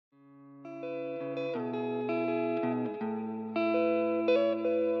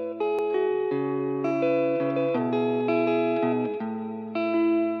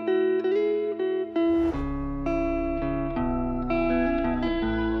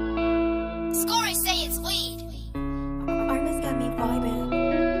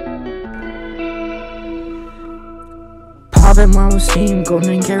Poppin' one with steam,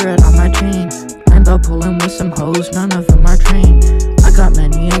 golden carrot on my chain. Rainbow pulling with some hoes, none of them are trained. I got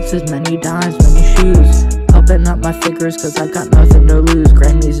many X's, many dimes, many shoes. Open up my figures cause I got nothing to lose.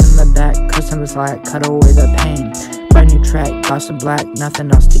 Grammys in the back, customs like cut away the pain. Brand new track, got some black, nothing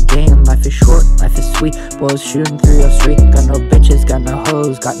else to gain. Life is short, life is sweet, boys shooting through your street. Got no bitches, got no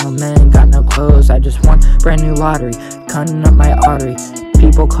hoes, got no men, got no clothes. I just won brand new lottery, cutting up my artery.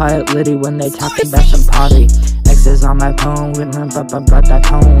 People call it litty when they talk about some pottery. X's on my phone, we limp up about that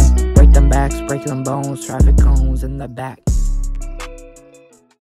tone. Break them backs, break them bones, traffic cones in the back.